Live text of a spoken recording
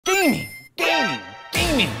Gaming, gaming,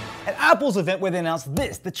 gaming. At Apple's event where they announced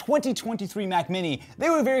this, the 2023 Mac Mini, they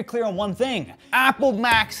were very clear on one thing. Apple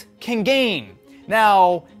Macs can game.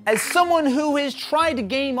 Now, as someone who has tried to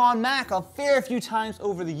game on Mac a fair few times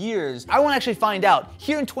over the years, I want to actually find out,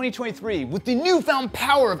 here in 2023, with the newfound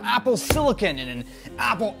power of Apple Silicon and an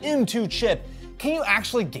Apple M2 chip, can you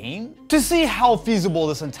actually game? To see how feasible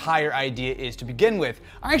this entire idea is to begin with,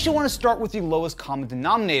 I actually want to start with the lowest common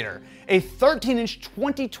denominator, a 13-inch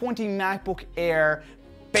 2020 MacBook Air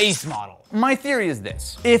base model. My theory is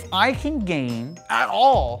this: if I can game at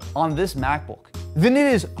all on this MacBook, then it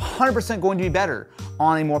is 100% going to be better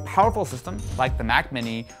on a more powerful system like the Mac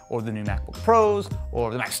Mini or the new MacBook Pros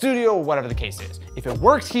or the Mac Studio or whatever the case is. If it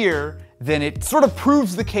works here, then it sort of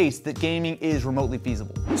proves the case that gaming is remotely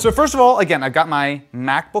feasible. So first of all, again, I've got my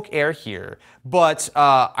MacBook Air here, but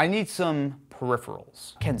I need some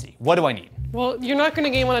peripherals. Kenzie, what do I need? Well, you're not going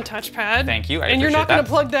to game on a touchpad. Thank you, I And you're not appreciate going to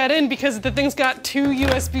plug that in because the thing's got 2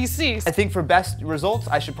 USB-Cs. I think for best results,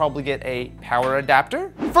 I should probably get a power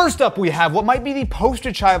adapter. First up, we have what might be the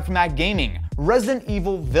poster child for Mac gaming, Resident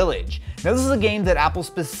Evil Village. Now, this is a game that Apple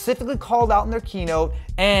specifically called out in their keynote,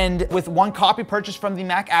 and with one copy purchased from the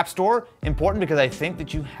Mac App Store, important because I think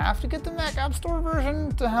that you have to get the Mac App Store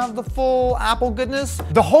version to have the full Apple goodness.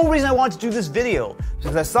 The whole reason I wanted to do this video is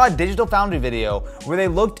because I saw a Digital Foundry video where they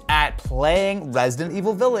looked at playing Resident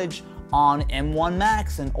Evil Village on M1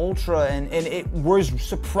 Max and Ultra, and it was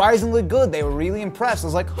surprisingly good. They were really impressed. I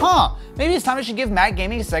was like, huh, maybe it's time I should give Mac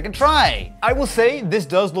gaming a second try. I will say this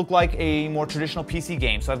does look like a more traditional PC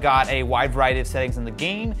game. So I've got a wide variety of settings in the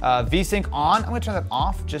game. VSync on, I'm gonna turn that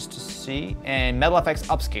off just to see, and Metal FX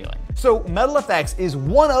upscaling. So Metal FX is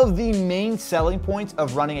one of the main selling points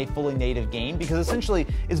of running a fully native game because essentially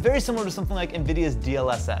it's very similar to something like NVIDIA's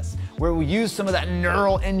DLSS, where we use some of that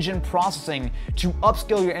neural engine processing to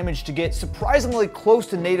upscale your image to get surprisingly close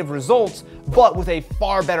to native results, but with a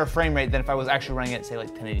far better frame rate than if I was actually running it, say like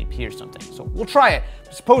 1080p or something. So we'll try it.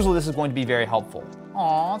 Supposedly this is going to be very helpful.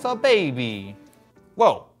 Aw, it's a baby.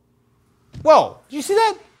 Whoa. Whoa, did you see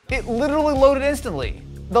that? It literally loaded instantly.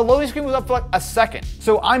 The loading screen was up for like a second.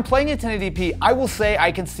 So I'm playing in 1080p. I will say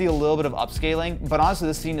I can see a little bit of upscaling, but honestly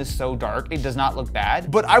this scene is so dark, it does not look bad.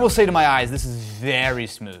 But I will say to my eyes, this is very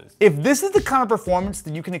smooth. If this is the kind of performance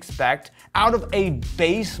that you can expect out of a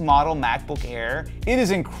base model MacBook Air, it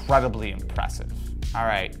is incredibly impressive. All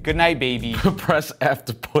right, good night, baby. Press F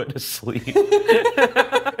to put to sleep.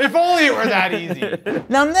 If only it were that easy.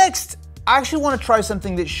 Now next, I actually want to try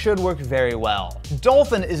something that should work very well.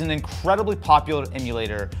 Dolphin is an incredibly popular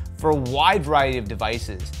emulator for a wide variety of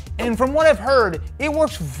devices. And from what I've heard, it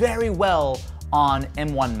works very well on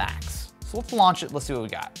M1 Max. So let's launch it, let's see what we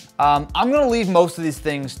got. I'm gonna leave most of these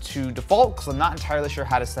things to default because I'm not entirely sure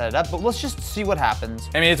how to set it up, but let's just see what happens.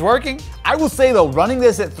 I mean, it's working. I will say though, running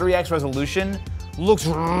this at 3x resolution looks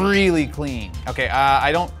really clean. Okay,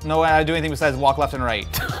 I don't know how to do anything besides walk left and right.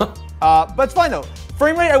 But it's fine though.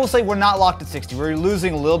 Frame rate, I will say we're not locked at 60. We're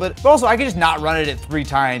losing a little bit, but also I can just not run it at 3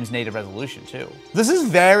 times native resolution too. This is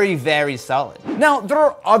very, very solid. Now, there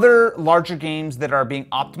are other larger games that are being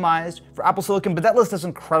optimized for Apple Silicon, but that list is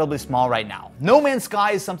incredibly small right now. No Man's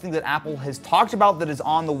Sky is something that Apple has talked about that is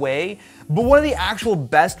on the way, but one of the actual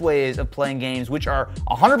best ways of playing games, which are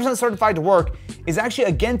 100% certified to work, is actually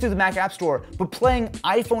again through the Mac App Store, but playing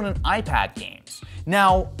iPhone and iPad games.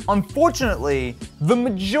 Now, unfortunately, the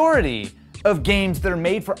majority of games that are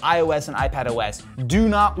made for iOS and iPadOS do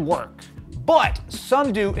not work, but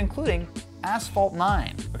some do, including Asphalt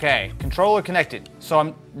 9. Okay, controller connected. So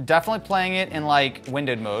I'm definitely playing it in like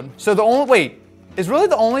windowed mode. So is really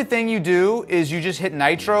the only thing you do is you just hit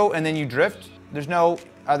nitro and then you drift? There's no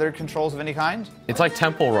other controls of any kind? It's like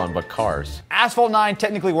Temple Run, but cars. Asphalt 9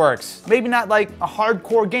 technically works. Maybe not like a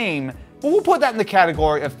hardcore game, but we'll put that in the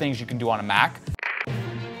category of things you can do on a Mac.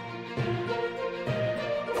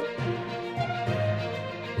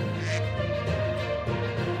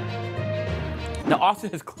 Now, Austin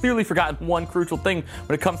has clearly forgotten one crucial thing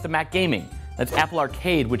when it comes to Mac gaming. That's Apple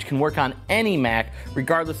Arcade, which can work on any Mac,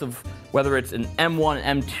 regardless of whether it's an M1,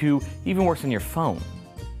 M2, even works on your phone.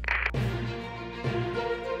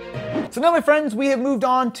 So now, my friends, we have moved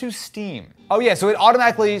on to Steam. Oh yeah, so it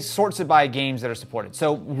automatically sorts it by games that are supported.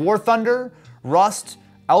 So War Thunder, Rust,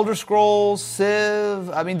 Elder Scrolls, Civ,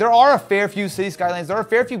 I mean, there are a fair few City Skylines, there are a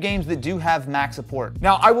fair few games that do have Mac support.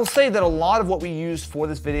 Now, I will say that a lot of what we used for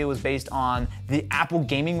this video was based on the Apple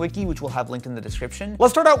Gaming Wiki, which we'll have linked in the description.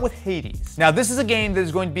 Let's start out with Hades. Now, this is a game that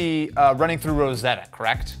is going to be running through Rosetta,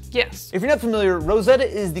 correct? Yes. If you're not familiar, Rosetta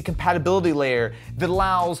is the compatibility layer that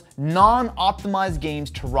allows non-optimized games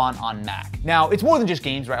to run on Mac. Now, it's more than just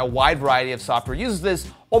games, right? A wide variety of software uses this.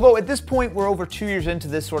 Although at this point, we're over 2 years into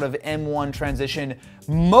this sort of M1 transition,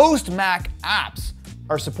 most Mac apps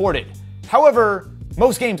are supported. However,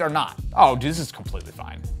 most games are not. Oh, dude, this is completely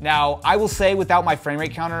fine. Now, I will say without my frame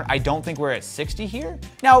rate counter, I don't think we're at 60 here.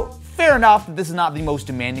 Now, fair enough that this is not the most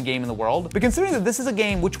demanding game in the world, but considering that this is a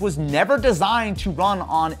game which was never designed to run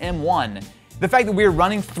on M1, the fact that we're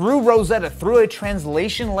running through Rosetta, through a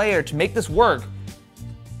translation layer to make this work,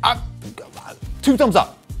 2 thumbs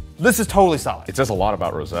up. This is totally solid. It says a lot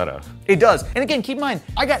about Rosetta. It does. And again, keep in mind,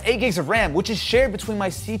 I got 8 gigs of RAM, which is shared between my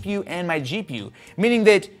CPU and my GPU, meaning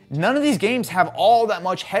that none of these games have all that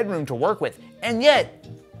much headroom to work with, and yet,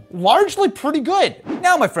 largely pretty good.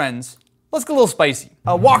 Now, my friends, let's get a little spicy.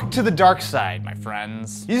 A walk to the dark side, my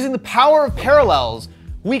friends. Using the power of parallels,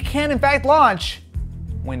 we can in fact launch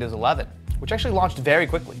Windows 11, which actually launched very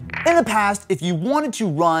quickly. In the past, if you wanted to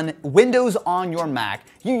run Windows on your Mac,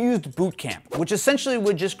 you used Boot Camp, which essentially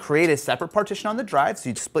would just create a separate partition on the drive, so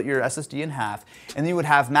you'd split your SSD in half, and then you would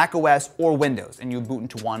have macOS or Windows, and you would boot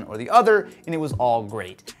into one or the other, and it was all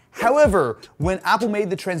great. However, when Apple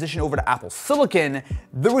made the transition over to Apple Silicon,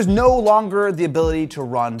 there was no longer the ability to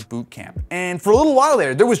run Boot Camp. And for a little while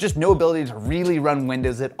there was just no ability to really run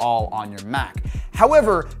Windows at all on your Mac.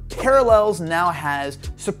 However, Parallels now has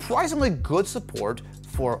surprisingly good support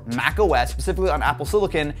for macOS, specifically on Apple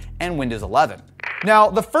Silicon and Windows 11. Now,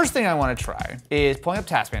 the first thing I want to try is pulling up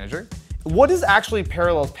Task Manager. What does actually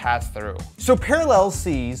Parallels pass through? So Parallels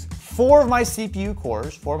sees 4 of my CPU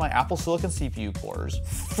cores, 4 of my Apple Silicon CPU cores,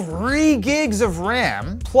 3 gigs of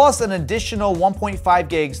RAM, plus an additional 1.5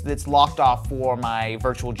 gigs that's locked off for my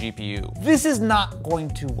virtual GPU. This is not going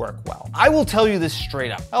to work well. I will tell you this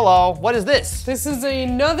straight up. Hello, what is this? This is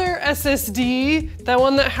another SSD, that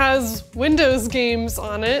one that has Windows games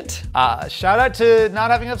on it. Shout out to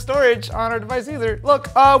not having enough storage on our device either. Look,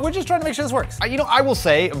 we're just trying to make sure this works. You know, I will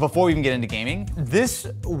say, before we even get into gaming, this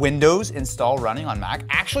Windows install running on Mac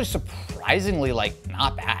actually surprisingly,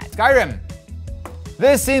 not bad. Skyrim,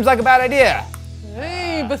 this seems like a bad idea.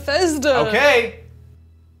 Hey, Bethesda. Okay.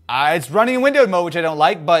 It's running in windowed mode, which I don't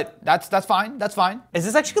like, but that's fine, that's fine. Is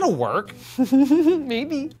this actually gonna work?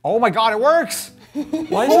 Maybe. Oh my God, it works.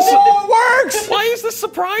 Why is this, Oh, it works! why is this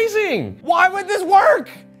surprising? Why would this work?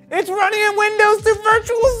 It's running in Windows through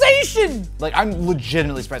virtualization! I'm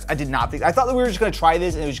legitimately surprised. I did not think, I thought that we were just gonna try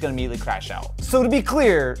this and it was just gonna immediately crash out. So to be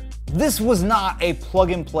clear, this was not a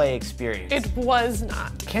plug and play experience. It was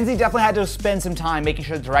not. Kenzie definitely had to spend some time making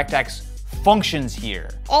sure the DirectX functions here.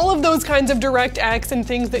 All of those kinds of DirectX and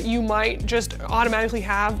things that you might just automatically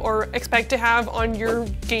have or expect to have on your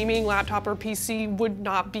gaming laptop or PC would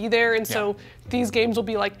not be there. And so these games will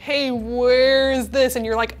be like, hey, where is this? And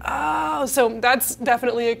you're like, oh, so that's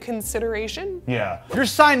definitely a consideration. Yeah. You're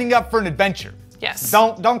signing up for an adventure. Yes.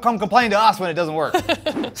 Don't come complain to us when it doesn't work.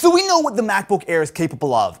 So we know what the MacBook Air is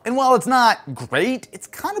capable of, and while it's not great, it's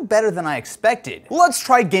kind of better than I expected. Let's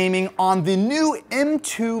try gaming on the new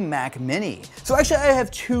M2 Mac Mini. So actually I have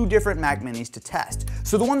 2 different Mac Minis to test.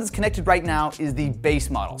 So the one that's connected right now is the base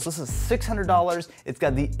model. So this is $600. It's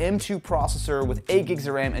got the M2 processor with 8 gigs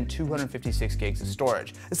of RAM and 256 gigs of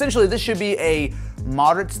storage. Essentially, this should be a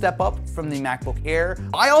moderate step up from the MacBook Air.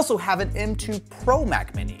 I also have an M2 Pro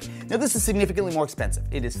Mac Mini. Now this is significantly more expensive.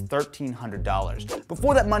 It is $1,300. But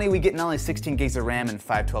for that money, we get not only 16 gigs of RAM and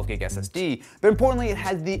 512 gig SSD, but importantly, it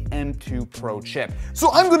has the M2 Pro chip.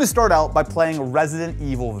 So I'm gonna start out by playing Resident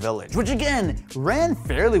Evil Village, which again, ran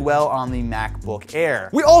fairly well on the MacBook Air.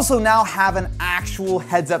 We also now have an actual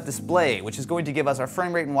heads-up display, which is going to give us our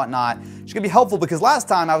frame rate and whatnot, which is gonna be helpful because last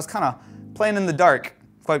time I was kind of playing in the dark.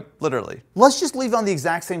 Quite literally. Let's just leave on the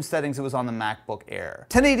exact same settings it was on the MacBook Air.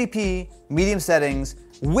 1080p, medium settings,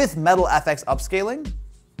 with Metal FX upscaling,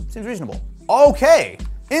 seems reasonable. Okay,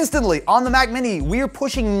 instantly on the Mac Mini, we are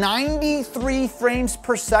pushing 93 frames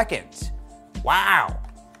per second. Wow,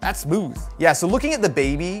 that's smooth. Yeah, so looking at the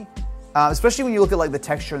baby, especially when you look at the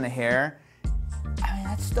texture and the hair, I mean,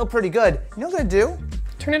 that's still pretty good. You know what I'm gonna do?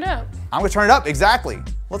 Turn it up. I'm gonna turn it up, exactly.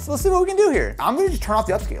 Let's see what we can do here. I'm gonna just turn off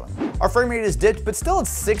the upscaling. Our frame rate is dipped, but still at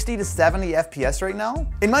 60 to 70 FPS right now.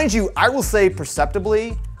 And mind you, I will say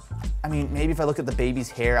perceptibly, I mean, maybe if I look at the baby's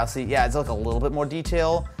hair, I'll see, yeah, it's a little bit more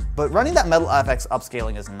detail, but running that Metal FX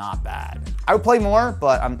upscaling is not bad. I would play more,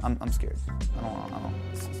 but I'm scared. I don't.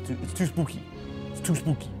 It's too spooky. It's too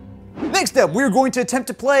spooky. Next up, we're going to attempt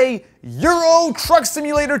to play Euro Truck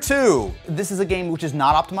Simulator 2. This is a game which is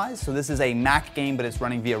not optimized, so this is a Mac game, but it's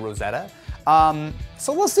running via Rosetta.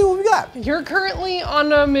 So let's see what we got. You're currently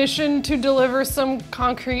on a mission to deliver some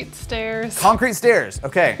concrete stairs. Concrete stairs,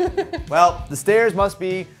 okay. Well, the stairs must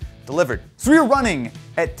be delivered. So we're running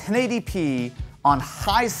at 1080p on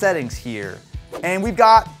high settings here, and we've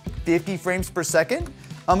got 50 frames per second.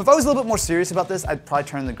 If I was a little bit more serious about this, I'd probably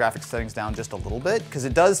turn the graphics settings down just a little bit, because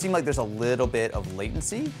it does seem like there's a little bit of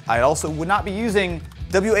latency. I also would not be using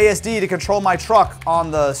WASD to control my truck on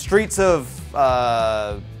the streets of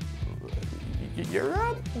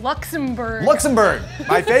Europe? Luxembourg. Luxembourg,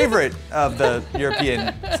 my favorite of the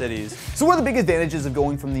European cities. So one of the big advantages of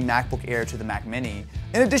going from the MacBook Air to the Mac Mini,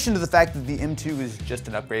 in addition to the fact that the M2 is just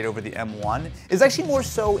an upgrade over the M1, is actually more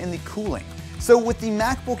so in the cooling. So with the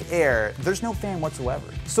MacBook Air, there's no fan whatsoever.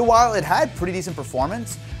 So while it had pretty decent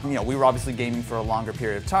performance, we were obviously gaming for a longer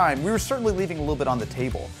period of time, we were certainly leaving a little bit on the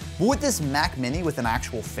table. But with this Mac Mini with an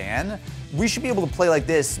actual fan, we should be able to play like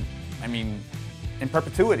this, in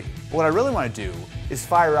perpetuity. But what I really want to do is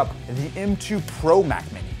fire up the M2 Pro Mac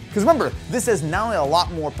Mini. Because remember, this has not only a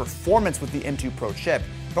lot more performance with the M2 Pro chip,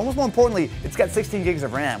 but almost more importantly, it's got 16 gigs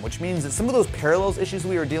of RAM, which means that some of those parallels issues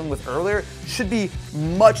we were dealing with earlier should be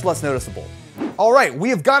much less noticeable. All right, we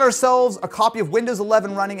have got ourselves a copy of Windows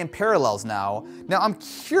 11 running in Parallels now. Now I'm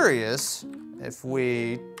curious if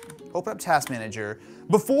we open up Task Manager.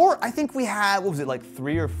 Before, I think we had, what was it, like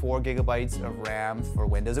 3 or 4 gigabytes of RAM for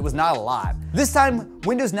Windows. It was not a lot. This time,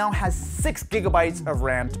 Windows now has 6 gigabytes of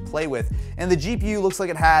RAM to play with, and the GPU looks like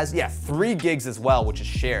it has, 3 gigs as well, which is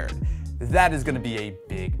shared. That is going to be a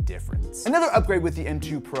big difference. Another upgrade with the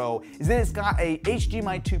M2 Pro is that it's got a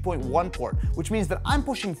HDMI 2.1 port, which means that I'm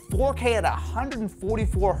pushing 4K at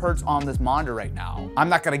 144 Hz on this monitor right now. I'm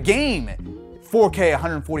not going to game 4K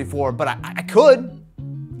 144, but I could.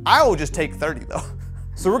 I will just take 30 though.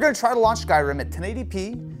 So we're going to try to launch Skyrim at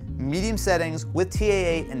 1080p, medium settings with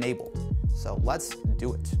TAA enabled. So let's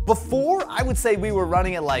do it. Before, I would say we were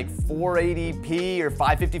running at like 480p or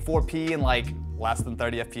 554p in like less than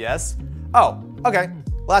 30 FPS. Oh, okay,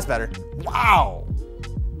 well that's better. Wow,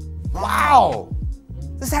 wow,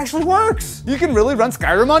 this actually works. You can really run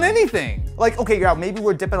Skyrim on anything. Like, okay, yeah, maybe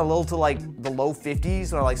we're dipping a little to like the low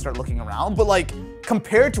 50s when I like start looking around, but like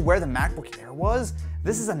compared to where the MacBook Air was,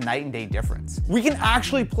 this is a night and day difference. We can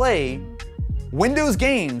actually play Windows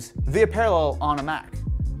games via Parallel on a Mac.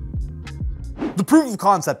 The proof of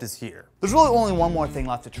concept is here. There's really only one more thing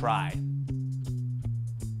left to try.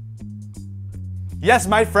 Yes,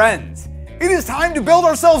 my friends, it is time to build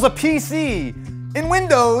ourselves a PC in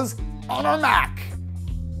Windows on our Mac.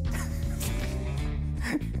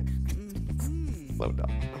 So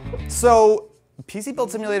dumb. So, PC Build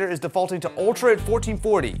Simulator is defaulting to Ultra at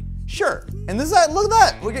 1440. Sure, and this is look at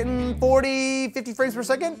that. We're getting 40, 50 frames per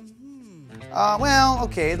second. Well,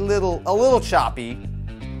 okay, a little choppy.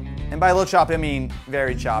 And by a little choppy, I mean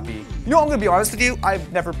very choppy. You know what, I'm gonna be honest with you,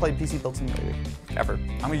 I've never played PC Build Simulator, ever.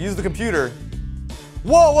 I'm gonna use the computer.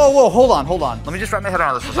 Whoa, whoa, whoa, hold on. Let me just wrap my head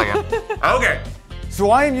around this for a second. Okay, so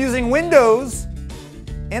I am using Windows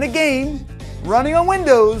in a game running on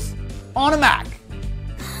Windows on a Mac.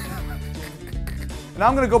 And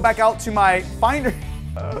I'm gonna go back out to my Finder.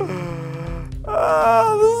 This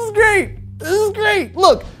is great. This is great.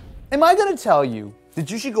 Look, am I gonna tell you that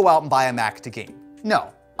you should go out and buy a Mac to game?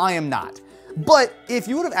 No, I am not. But if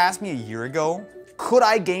you would have asked me a year ago, could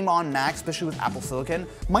I game on Mac, especially with Apple Silicon?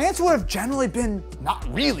 My answer would have generally been, not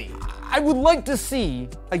really. I would like to see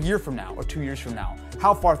a year from now or 2 years from now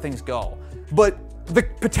how far things go. But the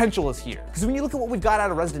potential is here. Because when you look at what we've got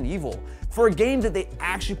out of Resident Evil, for a game that they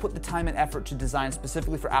actually put the time and effort to design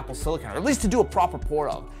specifically for Apple Silicon, or at least to do a proper port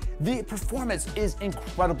of, the performance is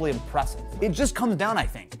incredibly impressive. It just comes down, I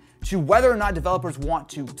think, to whether or not developers want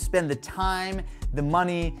to spend the time, the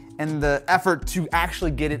money, and the effort to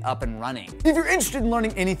actually get it up and running. If you're interested in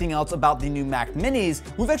learning anything else about the new Mac Minis,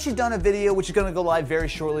 we've actually done a video which is gonna go live very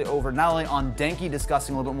shortly over not only on Denki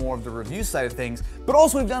discussing a little bit more of the review side of things, but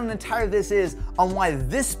also we've done an entire This Is on why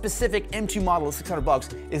this specific M2 model at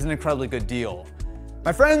 $600 is an incredibly good deal.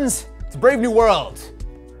 My friends, it's a brave new world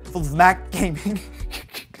full of Mac gaming.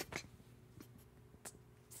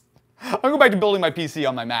 I'm going back to building my PC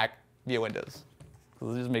on my Mac via Windows,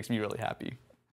 because it just makes me really happy.